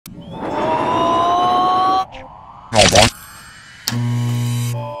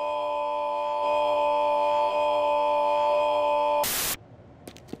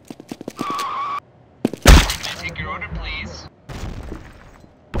Take your order, please.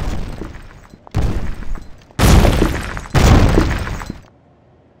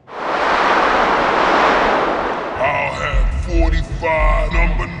 I'll have 45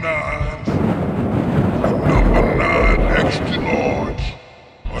 number 9, a number 9 extra large,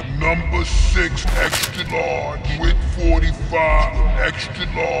 a number 6 extra large with 45 extra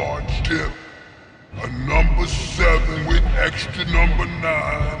large tip, a number 7 with extra number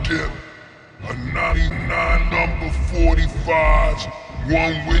 9 tip, a 99 number 45s,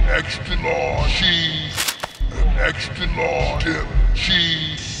 one with extra large cheese, an extra large tip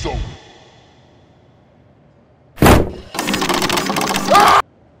cheese soap.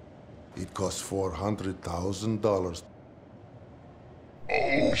 It costs $400,000.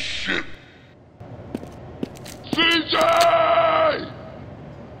 Oh shit! CJ!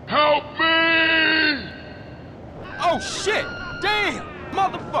 Help me! Oh shit! Damn!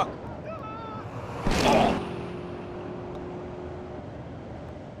 Motherfucker!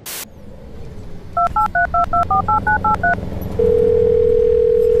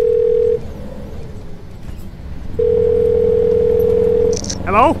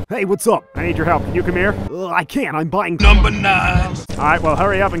 Hello? Hey, what's up? I need your help. Can you come here? I can't. I'm buying Number 9s. Alright, well,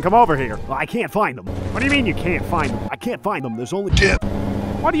 hurry up and come over here. I can't find them. What do you mean you can't find them? I can't find them. There's only Tip.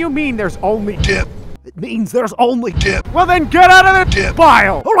 What do you mean there's only Tip. It means there's only Tip. Well, then get out of the Tip.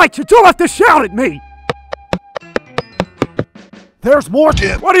 pile! Alright, you don't have to shout at me! There's more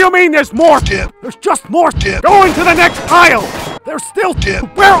Tip. What do you mean there's more Tip. There's just more Tip. Going to the next aisle! There's still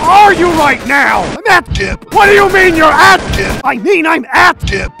Tip. Where are you right now? I'm at Tip. What do you mean you're at Tip. I mean I'm at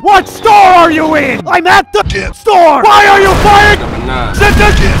Tip. What store are you in? I'm at the Tip. store! Why are you fired? Number 9. Sit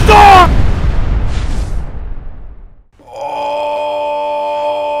the Tip. store!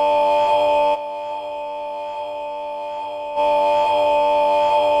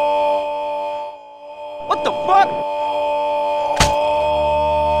 What the fuck?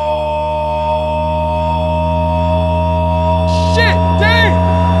 Shit! Damn!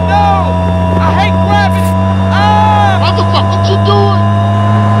 No! I hate gravity! Ah! Motherfucker, what you doing?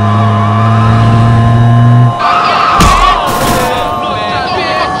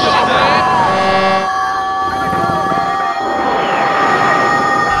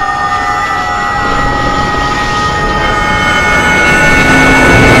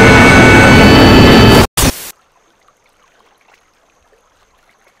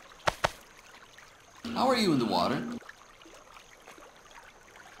 How are you in the water?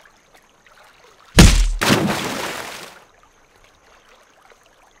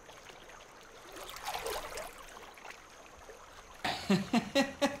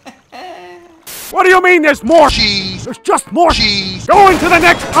 What do you mean there's more? Cheese. There's just more Cheese. Going to the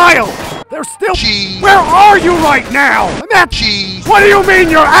next aisle! There's still Cheese. Where are you right now? I'm at Cheese. What do you mean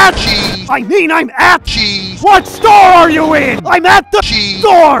you're at Cheese. I mean I'm at Cheese. What store are you in? I'm at the Cheese.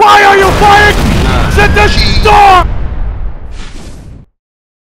 store! Why are you fired? Sit the Cheese. store!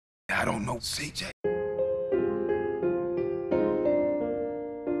 I don't know, CJ.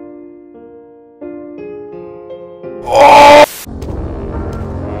 Oh!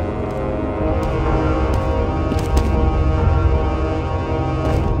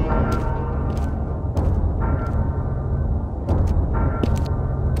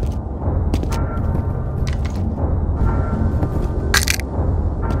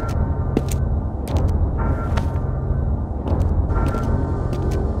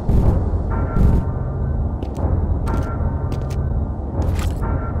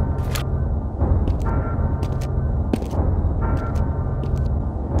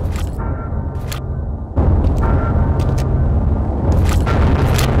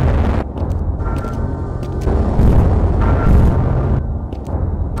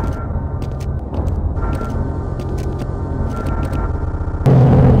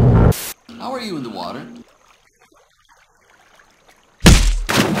 How are you in the water?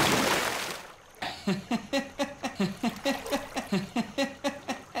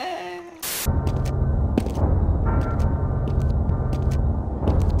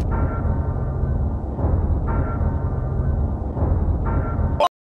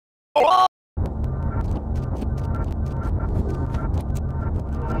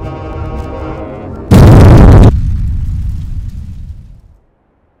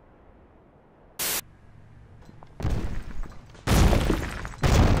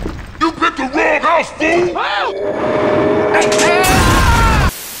 You picked the wrong house, fool!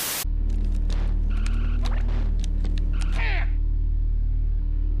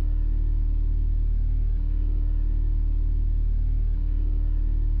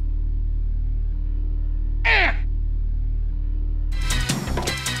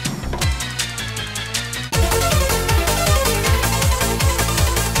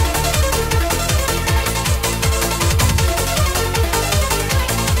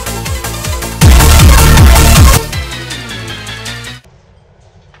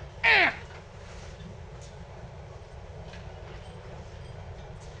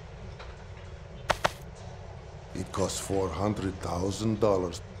 It costs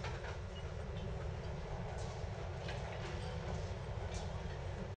 $400,000.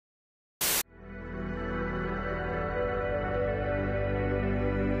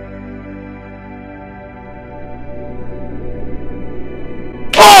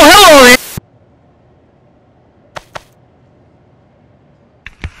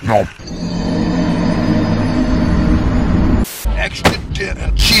 No. Extra dip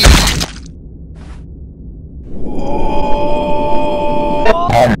and cheese.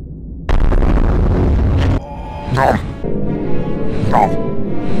 No. No.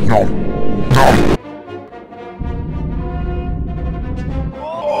 No. No.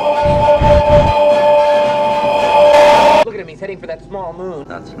 Look at him, he's heading for that small moon.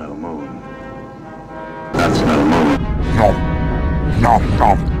 That's no moon. That's no moon. No. No.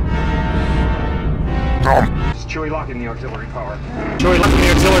 No. No. It's Chewie locking the auxiliary power. Chewie locking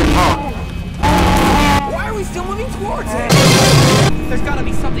the auxiliary power. Why are we still moving towards it? There's gotta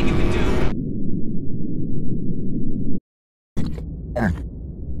be something you can do.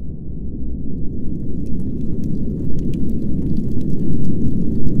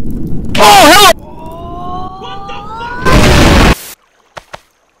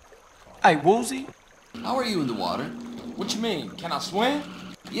 Hey, Woozy, How are you in the water? what you mean? Can I swim?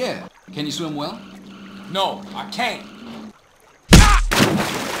 Yeah. Can you swim well? No, I can't.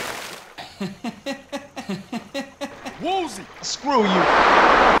 Woozy, screw you.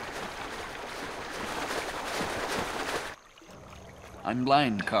 I'm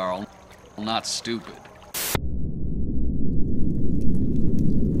blind, Carl. Not stupid.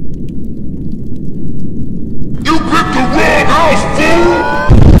 You picked the wrong house,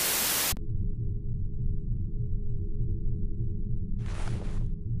 fool!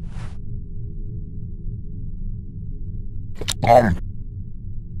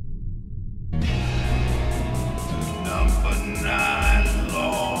 Number 9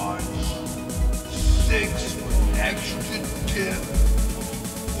 large, 6 with extra dip,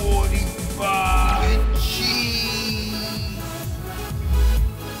 45 with cheese.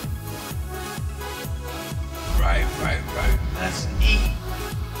 Right. Let's eat.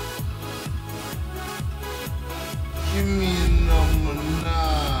 Give me a number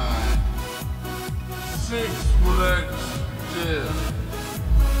 9, 6 with extra dip.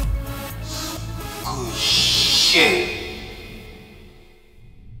 Oh shit!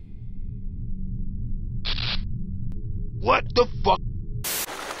 What the fuck?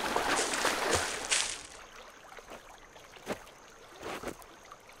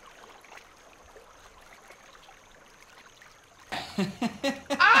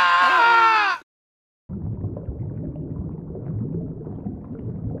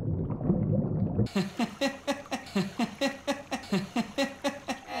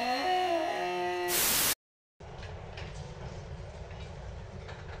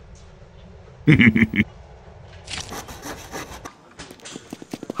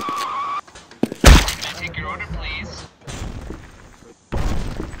 Take your order, please.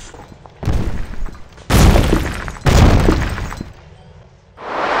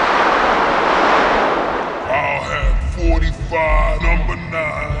 I'll have 45 number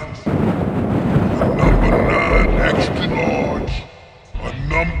 9s, a number 9 extra large, a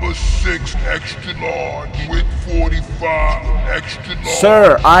number 6 extra large with 45 extra large.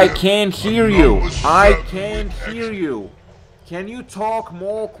 Sir, I can't hear you. Number I 7 can't with hear extra- you. Can you talk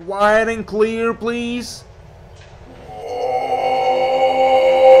more quiet and clear, please?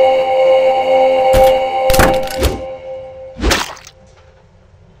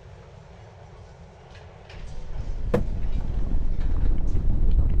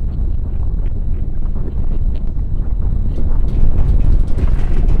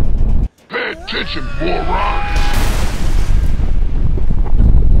 Pay attention, moron!